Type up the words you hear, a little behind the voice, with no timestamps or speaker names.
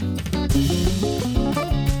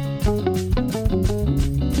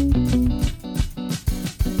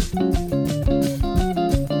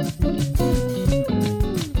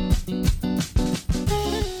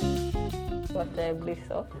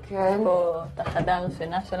את החדר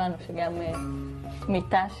שינה שלנו, שגם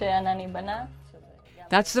מיטה שענני בנה.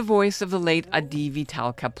 That's the voice of the late Adi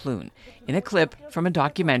Vital-Kaploun in a clip from a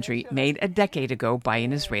documentary made a decade ago by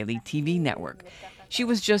an Israeli TV network. She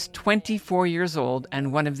was just 24 years old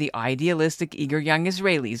and one of the idealistic, eager young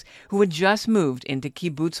Israelis who had just moved into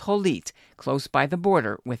Kibbutz Holit, close by the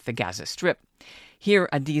border with the Gaza Strip. Here,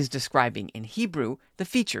 Adi is describing in Hebrew the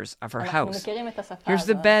features of her house. Here's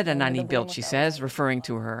the bed Anani built, she says, referring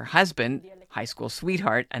to her husband, high school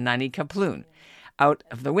sweetheart Anani Kaploun. Out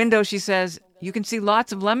of the window, she says, you can see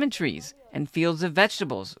lots of lemon trees and fields of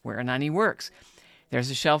vegetables where Anani works.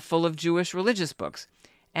 There's a shelf full of Jewish religious books.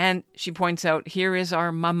 And she points out, here is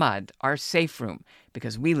our mamad, our safe room,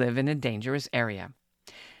 because we live in a dangerous area.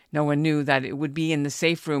 No one knew that it would be in the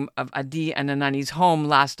safe room of Adi and Anani's home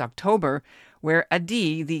last October, where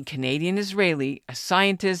Adi, the Canadian Israeli, a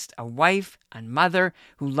scientist, a wife, and mother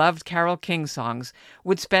who loved Carole King songs,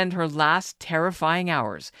 would spend her last terrifying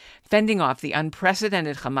hours fending off the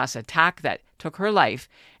unprecedented Hamas attack that took her life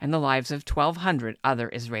and the lives of 1,200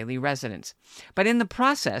 other Israeli residents. But in the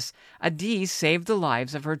process, Adi saved the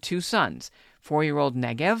lives of her two sons, 4-year-old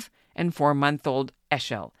Negev and 4-month-old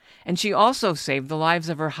Eshel. And she also saved the lives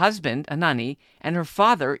of her husband, Anani, and her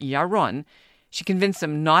father, Yaron. She convinced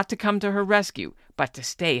them not to come to her rescue, but to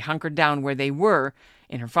stay hunkered down where they were,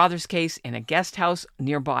 in her father's case, in a guest house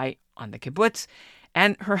nearby on the kibbutz,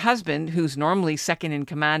 and her husband, who's normally second in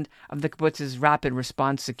command of the kibbutz's rapid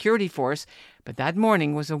response security force, but that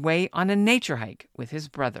morning was away on a nature hike with his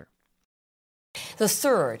brother. The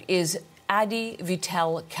third is Adi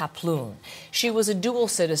Vital-Kaploun. She was a dual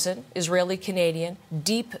citizen, Israeli-Canadian,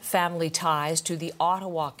 deep family ties to the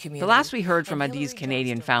Ottawa community. The last we heard from Adi's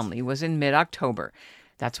Canadian family was in mid-October.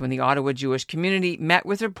 That's when the Ottawa Jewish community met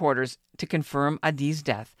with reporters to confirm Adi's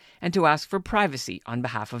death and to ask for privacy on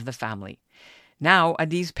behalf of the family. Now,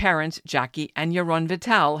 Adi's parents, Jackie and Yaron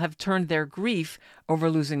Vital, have turned their grief over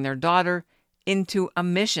losing their daughter into a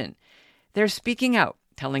mission. They're speaking out,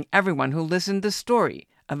 telling everyone who listened the story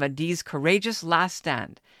of Adi's courageous last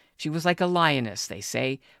stand. She was like a lioness, they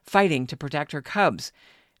say, fighting to protect her cubs.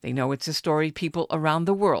 They know it's a story people around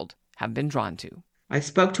the world have been drawn to. I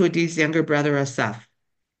spoke to Adi's younger brother, Asaf.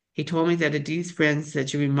 He told me that Adi's friends said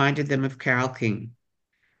she reminded them of Carole King,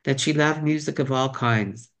 that she loved music of all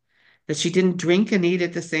kinds, that she didn't drink and eat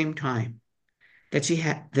at the same time, that she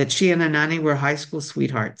and Anani were high school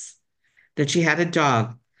sweethearts, that she had a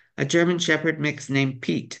dog, a German Shepherd mix named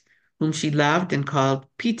Pete, whom she loved and called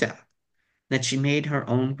Pita, that she made her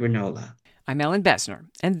own granola. I'm Ellen Bessner,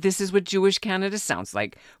 and this is what Jewish Canada sounds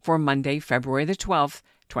like for Monday, February the 12th,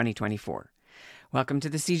 2024. Welcome to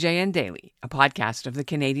the CJN Daily, a podcast of the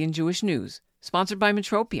Canadian Jewish News, sponsored by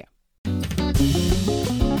Metropia.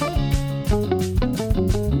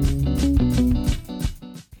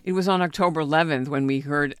 It was on October 11th when we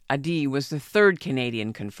heard Adi was the third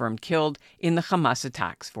Canadian confirmed killed in the Hamas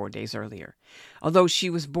attacks 4 days earlier. Although she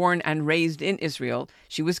was born and raised in Israel,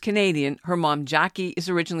 she was Canadian. Her mom, Jackie, is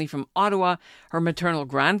originally from Ottawa. Her maternal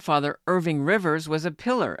grandfather, Irving Rivers, was a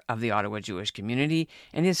pillar of the Ottawa Jewish community,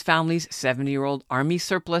 and his family's 70-year-old army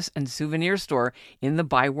surplus and souvenir store in the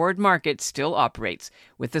Byward Market still operates,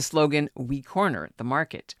 with the slogan, "We corner the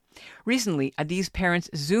market." Recently, Adi's parents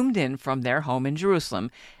zoomed in from their home in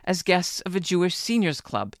Jerusalem as guests of a Jewish seniors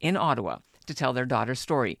club in Ottawa to tell their daughter's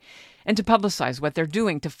story and to publicize what they're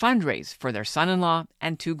doing to fundraise for their son-in-law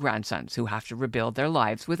and 2 grandsons who have to rebuild their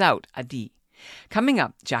lives without Adi. Coming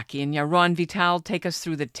up, Jackie and Yaron Vital take us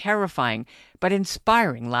through the terrifying but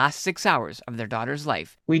inspiring last 6 hours of their daughter's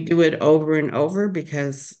life. We do it over and over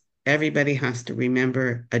because everybody has to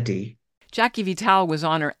remember Adi. Jackie Vital was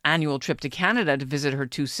on her annual trip to Canada to visit her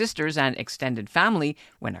 2 sisters and extended family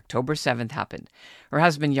when October 7th happened. Her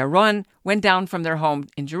husband Yaron went down from their home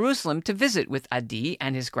in Jerusalem to visit with Adi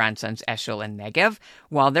and his grandsons Eshel and Negev,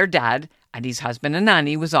 while their dad, Adi's husband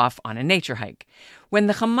Anani, was off on a nature hike. When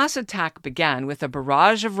the Hamas attack began with a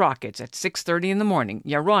barrage of rockets at 6:30 in the morning,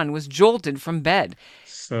 Yaron was jolted from bed.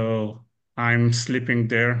 So I'm sleeping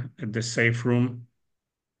there at the safe room.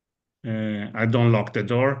 I don't lock the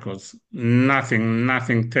door because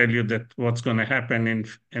nothing tell you that what's going to happen in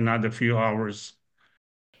another few hours.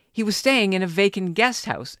 He was staying in a vacant guest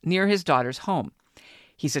house near his daughter's home.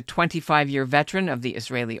 He's a 25-year veteran of the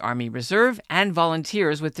Israeli Army Reserve and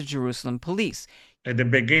volunteers with the Jerusalem police. At the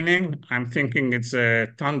beginning, I'm thinking it's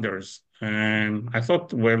thunders. And I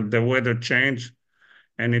thought, well, the weather changed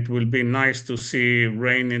and it will be nice to see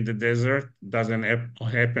rain in the desert. Doesn't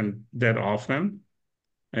happen that often.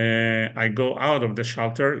 I go out of the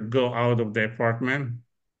shelter, go out of the apartment,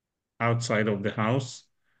 outside of the house,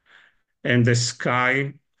 and the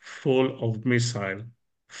sky full of missile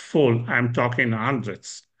full. I'm talking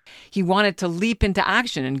hundreds. He wanted to leap into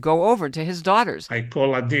action and go over to his daughters. I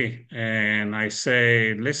call Adi and I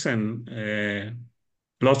say, listen,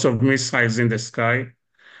 lots of missiles in the sky.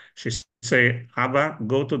 She say, Abba,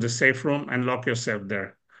 go to the safe room and lock yourself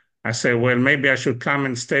there. I say, well, maybe I should come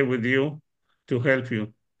and stay with you to help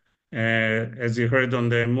you. As you heard on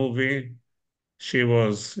the movie, she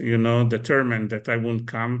was, determined that I wouldn't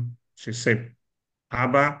come. She said,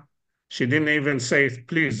 Abba. She didn't even say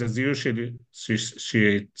please, as usually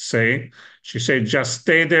she say. She said, just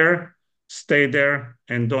stay there,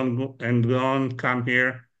 and don't come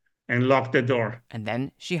here, and lock the door. And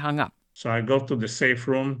then she hung up. So I go to the safe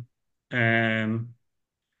room, and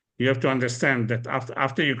you have to understand that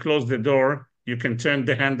after you close the door, you can turn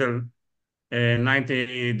the handle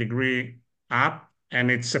 90-degree up,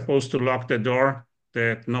 and it's supposed to lock the door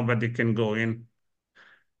that nobody can go in.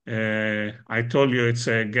 I told you it's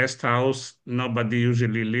a guest house. Nobody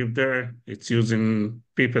usually live there. It's using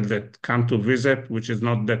people that come to visit, which is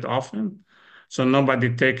not that often. So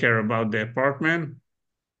nobody take care about the apartment.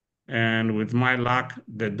 And with my luck,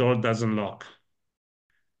 the door doesn't lock.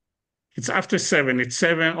 It's after 7. It's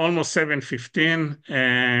 7, almost 7:15,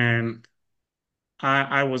 and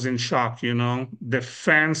I was in shock, The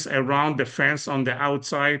fence, around the fence on the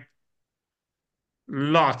outside,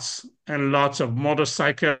 lots and lots of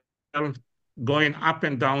motorcycles going up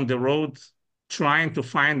and down the road, trying to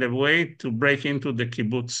find a way to break into the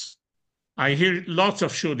kibbutz. I hear lots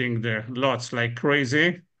of shooting there, lots, like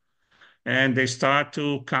crazy. And they start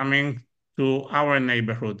to coming to our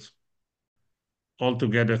neighborhood.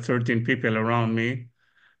 Altogether, 13 people around me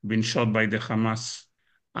been shot by the Hamas.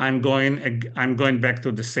 I'm going back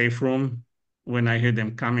to the safe room when I hear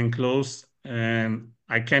them coming close, and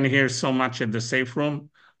I can hear so much at the safe room.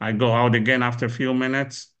 I go out again after a few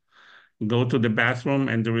minutes, go to the bathroom,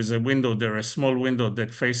 and there is a window there, a small window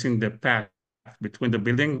that facing the path between the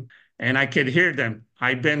building, and I could hear them.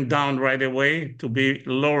 I bent down right away to be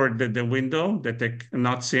lowered at the window that they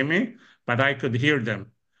cannot see me, but I could hear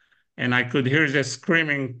them. And I could hear them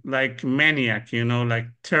screaming like maniac, like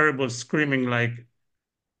terrible screaming, like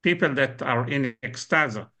people that are in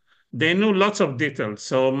ecstasy. They knew lots of details.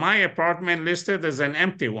 So my apartment listed as an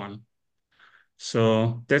empty one.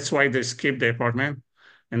 So that's why they skipped the apartment.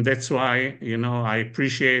 And that's why, I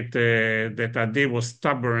appreciate that Adi was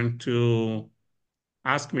stubborn to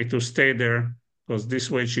ask me to stay there, because this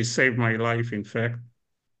way she saved my life, in fact.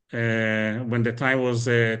 When the time was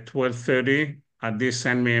 12:30, Adi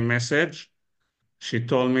sent me a message. She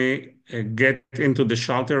told me, get into the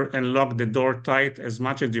shelter and lock the door tight as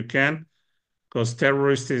much as you can, because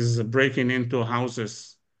terrorists is breaking into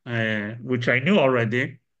houses, which I knew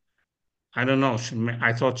already. I don't know.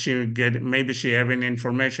 I thought she would maybe she having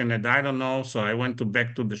information that I don't know. So I went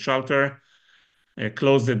back to the shelter,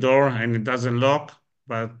 closed the door, and it doesn't lock.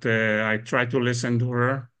 But I tried to listen to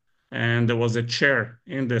her, and there was a chair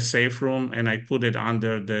in the safe room, and I put it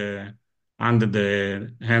under the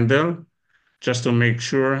handle, just to make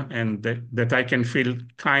sure and that I can feel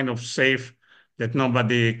kind of safe, that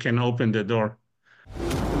nobody can open the door.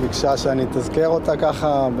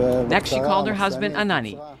 Next, she called her husband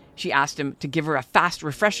Anani. She asked him to give her a fast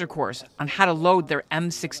refresher course on how to load their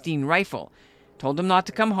M16 rifle, told him not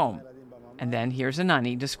to come home. And then here's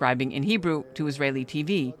Anani describing in Hebrew to Israeli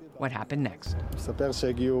TV what happened next.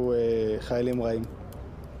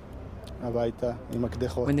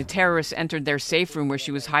 When the terrorists entered their safe room where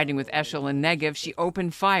she was hiding with Eshel and Negev, she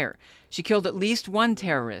opened fire. She killed at least one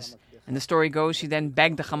terrorist. And the story goes she then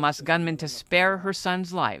begged the Hamas gunmen to spare her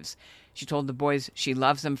sons' lives. She told the boys she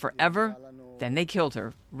loves them forever. Then they killed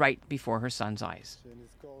her right before her sons' eyes.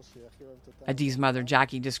 Adi's mother,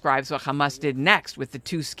 Jackie, describes what Hamas did next with the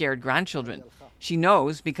two scared grandchildren. She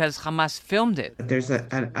knows because Hamas filmed it. There's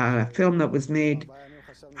a film that was made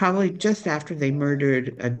probably just after they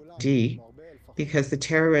murdered Adi, because the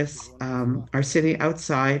terrorists are sitting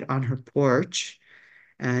outside on her porch,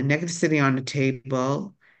 Negev sitting on a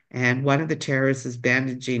table, and one of the terrorists is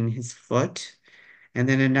bandaging his foot. And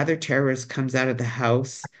then another terrorist comes out of the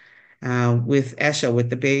house with Esha, with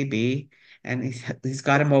the baby, and he's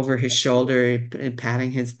got him over his shoulder and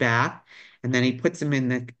patting his back. And then he puts him in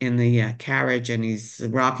the carriage, and he's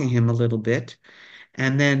rocking him a little bit.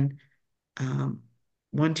 And then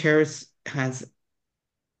one terrorist has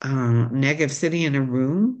Negev sitting in a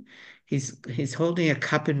room. He's holding a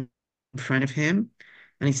cup in front of him,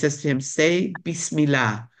 and he says to him, "Say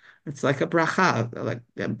Bismillah." It's like a bracha, like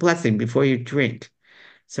a blessing before you drink.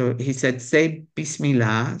 So he said, "Say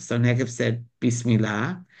Bismillah." So Negev said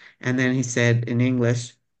Bismillah, and then he said in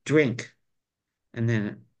English, "Drink," and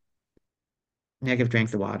then Negev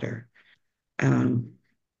drank the water.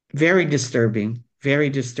 very disturbing, very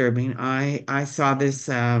disturbing. I saw this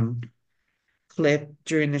clip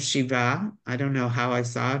during the Shiva. I don't know how I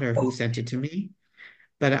saw it or who sent it to me,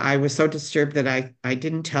 but I was so disturbed that I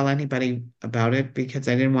didn't tell anybody about it because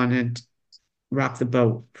I didn't want to rock the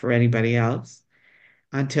boat for anybody else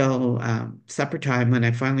until supper time when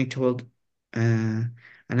I finally told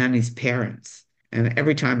Anani's parents. And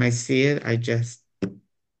every time I see it, I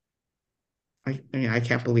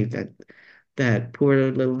can't believe that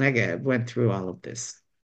poor little Negev went through all of this.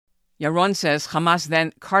 Yaron says Hamas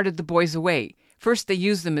then carted the boys away. First, they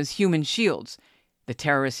used them as human shields. The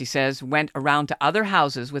terrorists, he says, went around to other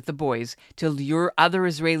houses with the boys to lure other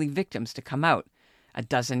Israeli victims to come out. A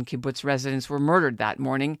dozen kibbutz residents were murdered that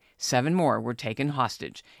morning. 7 more were taken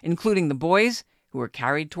hostage, including the boys who were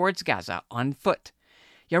carried towards Gaza on foot.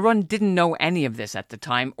 Yaron didn't know any of this at the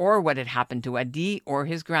time or what had happened to Adi or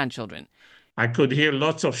his grandchildren. I could hear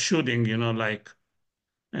lots of shooting,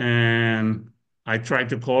 and I tried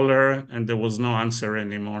to call her and there was no answer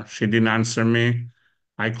anymore. She didn't answer me.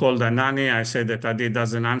 I called Anani. I said that Adi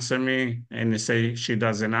doesn't answer me. And they say she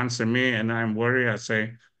doesn't answer me. And I'm worried. I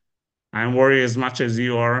say, I'm worried as much as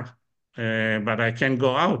you are, but I can't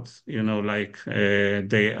go out,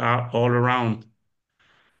 they are all around.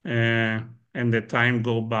 And the time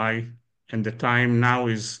go by, and the time now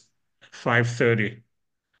is 5:30.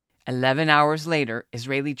 11 hours later,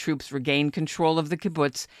 Israeli troops regained control of the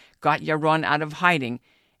kibbutz, got Yaron out of hiding,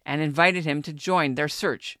 and invited him to join their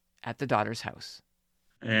search at the daughter's house.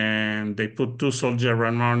 And they put 2 soldiers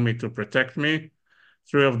around me to protect me.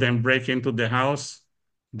 3 of them break into the house.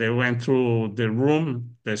 They went through the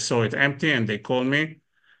room. They saw it empty, and they called me.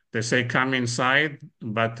 They say, come inside,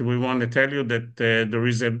 but we want to tell you that there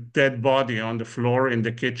is a dead body on the floor in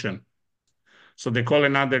the kitchen. So they call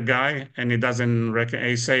another guy, and he doesn't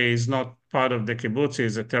he say he's not part of the kibbutz,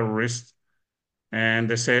 he's a terrorist. And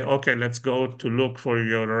they say, okay, let's go to look for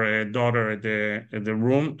your daughter at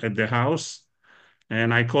the house.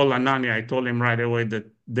 And I call Anani. I told him right away that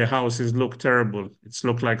the house looked terrible. It's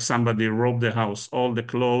looked like somebody robbed the house. All the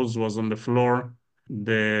clothes was on the floor.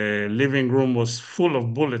 The living room was full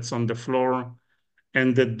of bullets on the floor.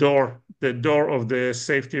 And the door of the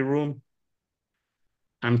safety room,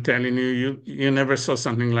 I'm telling you, you never saw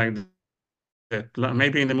something like that.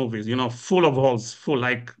 Maybe in the movies, full of holes,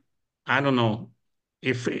 I don't know.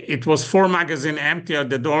 If it was 4 magazines empty at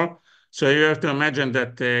the door, so you have to imagine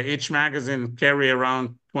that each magazine carry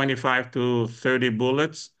around 25 to 30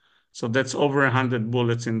 bullets. So that's over 100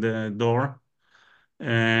 bullets in the door.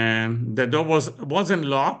 And the door wasn't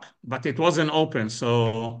locked, but it wasn't open.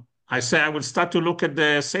 So I say I will start to look at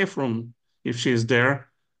the safe room if she's there.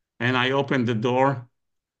 And I opened the door,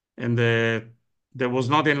 and there was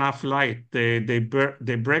not enough light. They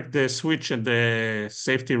break the switch at the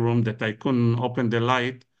safety room that I couldn't open the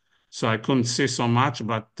light, so I couldn't see so much.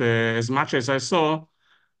 But as much as I saw,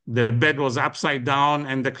 the bed was upside down,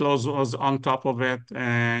 and the clothes was on top of it,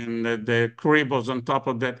 and the crib was on top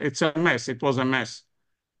of that. It's a mess. It was a mess.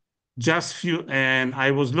 And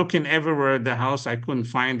I was looking everywhere at the house. I couldn't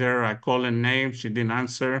find her. I called her name. She didn't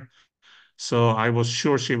answer. So I was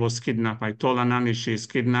sure she was kidnapped. I told Anani she's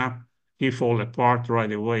kidnapped. He fall apart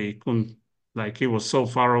right away. He couldn't, he was so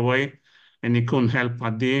far away, and he couldn't help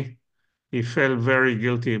Adi. He felt very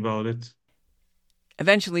guilty about it.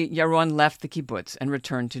 Eventually, Yaron left the kibbutz and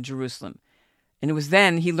returned to Jerusalem. And it was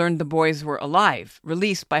then he learned the boys were alive,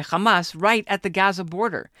 released by Hamas right at the Gaza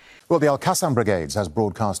border. Well, the Al-Qassam Brigades has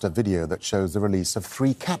broadcast a video that shows the release of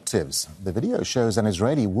 3 captives. The video shows an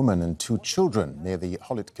Israeli woman and 2 children near the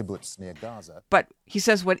Holit kibbutz near Gaza. But he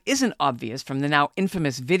says what isn't obvious from the now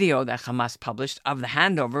infamous video that Hamas published of the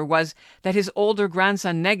handover was that his older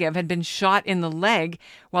grandson Negev had been shot in the leg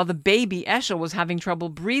while the baby Eshel was having trouble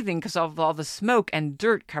breathing because of all the smoke and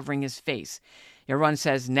dirt covering his face. Yaron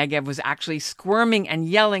says Negev was actually squirming and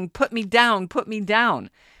yelling, "Put me down, put me down."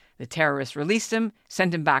 The terrorists released him,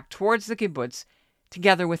 sent him back towards the kibbutz,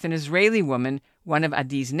 together with an Israeli woman, one of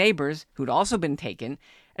Adi's neighbors, who'd also been taken.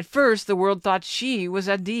 At first, the world thought she was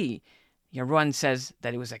Adi. Yaron says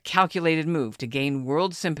that it was a calculated move to gain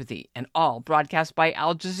world sympathy, and all broadcast by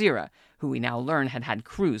Al Jazeera, who we now learn had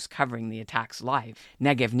crews covering the attacks live.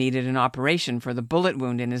 Negev needed an operation for the bullet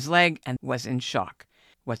wound in his leg and was in shock.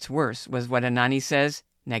 What's worse was what Anani says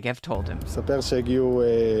Negev told him.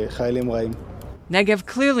 Negev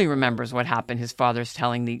clearly remembers what happened, his father's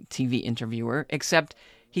telling the TV interviewer, except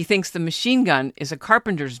he thinks the machine gun is a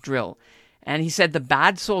carpenter's drill. And he said the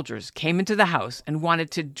bad soldiers came into the house and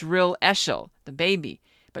wanted to drill Eshel, the baby.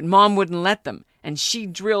 But Mom wouldn't let them, and she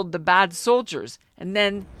drilled the bad soldiers. And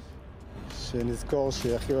then...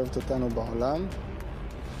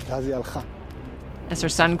 As her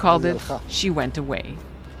son called it, she went away.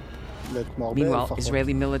 Meanwhile,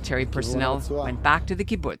 Israeli military personnel went back to the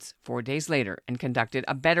kibbutz 4 days later and conducted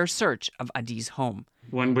a better search of Adi's home.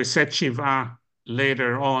 When we said Shiva,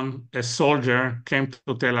 later on, a soldier came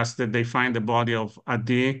to tell us that they find the body of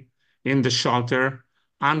Adi in the shelter,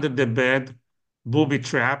 under the bed, booby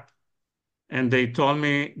trap. And they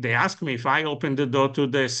asked me if I opened the door to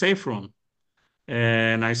the safe room.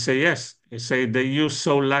 And I say, yes. They say, you're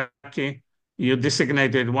so lucky. You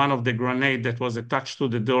designated one of the grenade that was attached to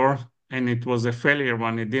the door, and it was a failure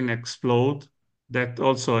one. It didn't explode. That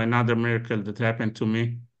also another miracle that happened to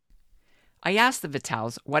me. I asked the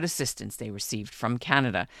Vitals what assistance they received from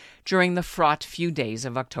Canada during the fraught few days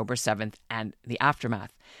of October 7th and the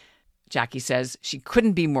aftermath. Jackie says she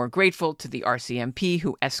couldn't be more grateful to the RCMP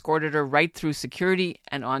who escorted her right through security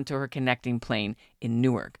and onto her connecting plane in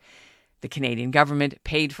Newark. The Canadian government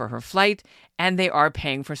paid for her flight, and they are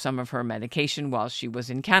paying for some of her medication while she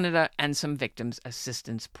was in Canada and some victims'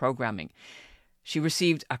 assistance programming. She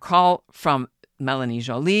received a call from Melanie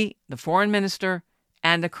Joly, the foreign minister,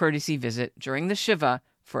 and a courtesy visit during the Shiva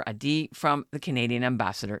for Adi from the Canadian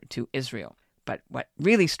ambassador to Israel. But what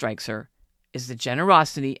really strikes her is the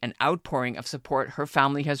generosity and outpouring of support her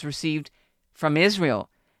family has received from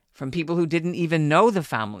Israel, from people who didn't even know the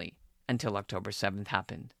family until October 7th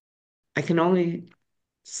happened. I can only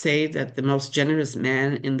say that the most generous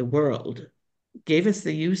man in the world gave us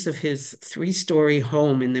the use of his 3-story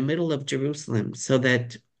home in the middle of Jerusalem so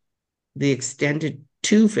that the extended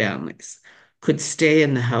 2 families could stay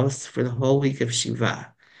in the house for the whole week of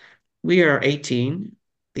Shiva. We are 18.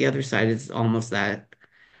 The other side is almost that.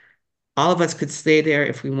 All of us could stay there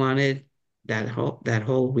if we wanted that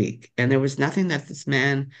whole week. And there was nothing that this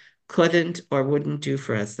man couldn't or wouldn't do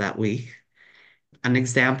for us that week. An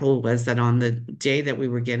example was that on the day that we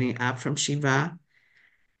were getting up from Shiva,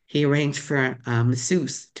 he arranged for a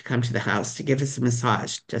masseuse to come to the house to give us a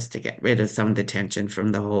massage just to get rid of some of the tension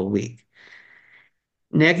from the whole week.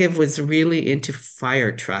 Negev was really into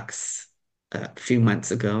fire trucks a few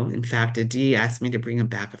months ago. In fact, Adi asked me to bring him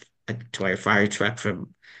back a toy fire truck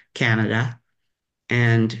from Canada.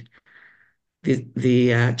 And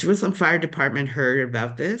the Jerusalem Fire Department heard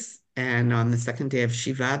about this. And on the second day of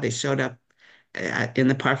Shiva, they showed up in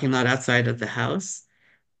the parking lot outside of the house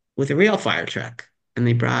with a real fire truck. And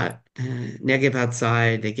they brought Negev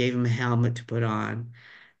outside. They gave him a helmet to put on.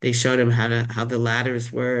 They showed him how the ladders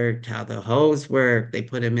worked, how the hose worked. They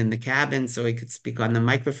put him in the cabin so he could speak on the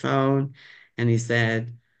microphone. And he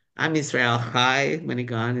said, "I'm Israel Chai," when he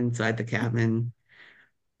got inside the cabin.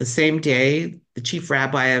 The same day, the chief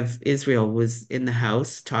rabbi of Israel was in the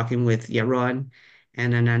house talking with Yaron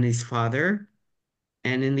and Anani's father.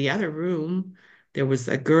 And in the other room, there was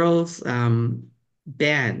a girls'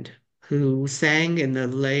 band who sang in the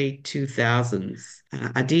late 2000s.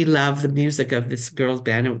 Adi loved the music of this girls'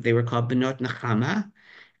 band. They were called Benot Nechama,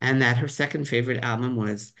 and that her second favorite album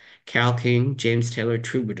was Carole King, James Taylor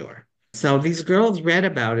Troubadour. So these girls read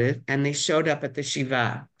about it, and they showed up at the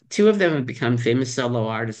Shiva. 2 of them have become famous solo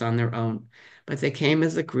artists on their own, but they came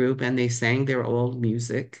as a group, and they sang their old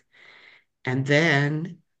music. And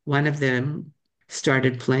then one of them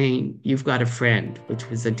started playing You've Got a Friend, which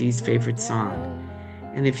was Adi's favorite song.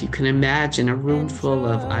 And if you can imagine a room full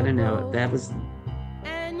of, I don't know, that was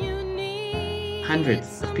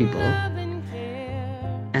hundreds of people.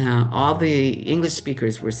 All the English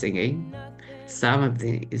speakers were singing. Some of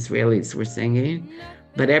the Israelis were singing,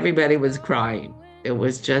 but everybody was crying. It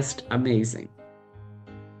was just amazing.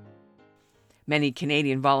 Many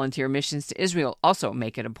Canadian volunteer missions to Israel also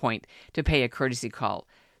make it a point to pay a courtesy call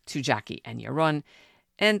to Jackie and Yaron.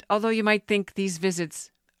 And although you might think these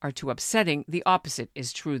visits are too upsetting, the opposite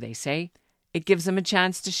is true, they say. It gives them a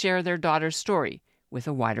chance to share their daughter's story with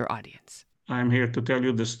a wider audience. I'm here to tell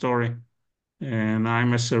you the story, and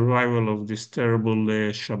I'm a survivor of this terrible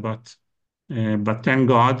Shabbat. But thank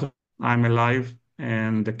God I'm alive,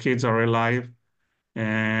 and the kids are alive,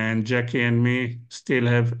 and Jackie and me still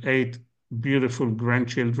have 8 beautiful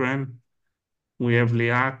grandchildren. We have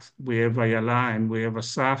Liat, we have Ayala, and we have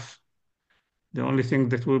Asaf. The only thing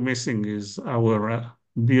that we're missing is our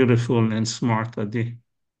beautiful and smart Adi.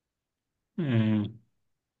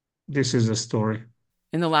 This is a story.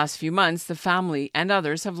 In the last few months, the family and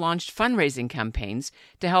others have launched fundraising campaigns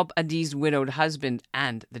to help Adi's widowed husband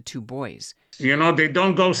and the 2 boys. You know, they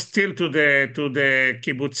don't go still to the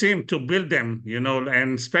kibbutzim to build them, you know,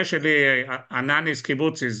 and especially Anani's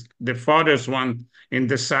kibbutz is the farthest one in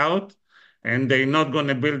the south, and they're not going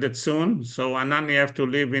to build it soon. So Anani have to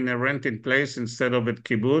live in a rented place instead of at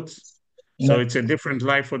kibbutz. So it's a different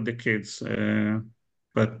life for the kids.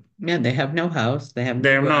 But Yeah, they have no house. They have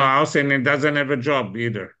they have no. no house, and it doesn't have a job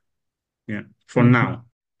either. Yeah, for Mhm. now.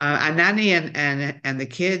 Anani and the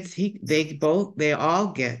kids, they all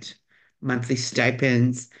get monthly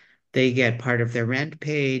stipends. They get part of their rent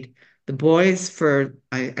paid. The boys for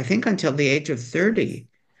I think until the age of 30.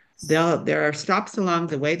 There are stops along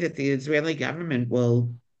the way that the Israeli government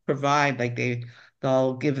will provide, like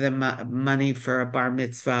they'll give them money for a bar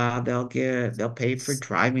mitzvah. They'll pay for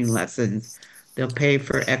driving lessons. They'll pay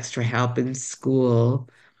for extra help in school.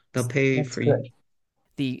 They'll pay That's for. good.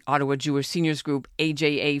 The Ottawa Jewish Seniors Group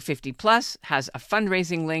AJA 50 Plus has a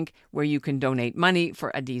fundraising link where you can donate money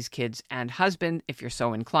for Adi's kids and husband if you're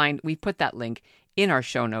so inclined. We put that link in our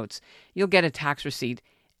show notes. You'll get a tax receipt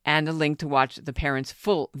and a link to watch the parents'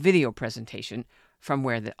 full video presentation from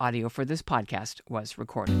where the audio for this podcast was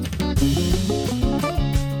recorded.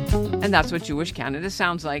 And that's what Jewish Canada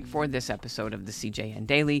sounds like for this episode of the CJN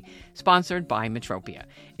Daily, sponsored by Metropia.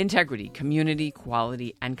 Integrity, community,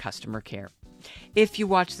 quality, and customer care. If you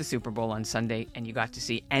watched the Super Bowl on Sunday and you got to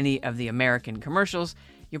see any of the American commercials,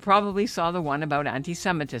 you probably saw the one about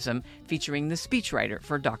anti-Semitism featuring the speechwriter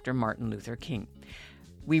for Dr. Martin Luther King.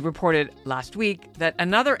 We reported last week that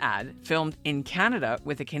another ad filmed in Canada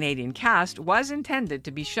with a Canadian cast was intended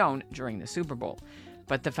to be shown during the Super Bowl.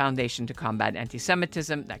 But the Foundation to Combat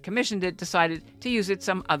Anti-Semitism that commissioned it decided to use it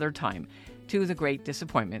some other time, to the great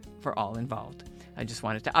disappointment for all involved. I just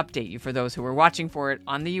wanted to update you for those who were watching for it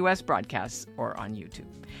on the U.S. broadcasts or on YouTube.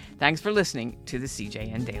 Thanks for listening to the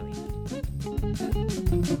CJN Daily.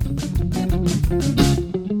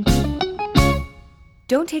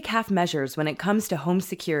 Don't take half measures when it comes to home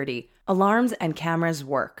security. Alarms and cameras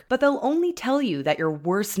work, but they'll only tell you that your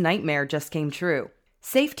worst nightmare just came true.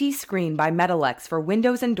 Safety Screen by Metalex for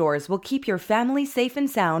windows and doors will keep your family safe and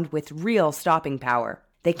sound with real stopping power.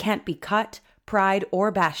 They can't be cut, pried,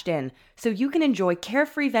 or bashed in, so you can enjoy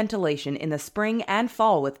carefree ventilation in the spring and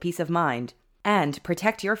fall with peace of mind. And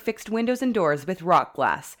protect your fixed windows and doors with Rock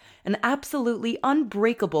Glass, an absolutely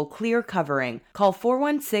unbreakable clear covering. Call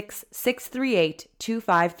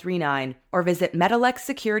 416-638-2539 or visit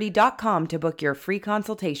metalexsecurity.com to book your free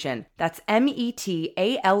consultation. That's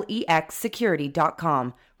METALEX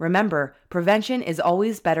security.com. Remember, prevention is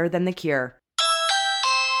always better than the cure.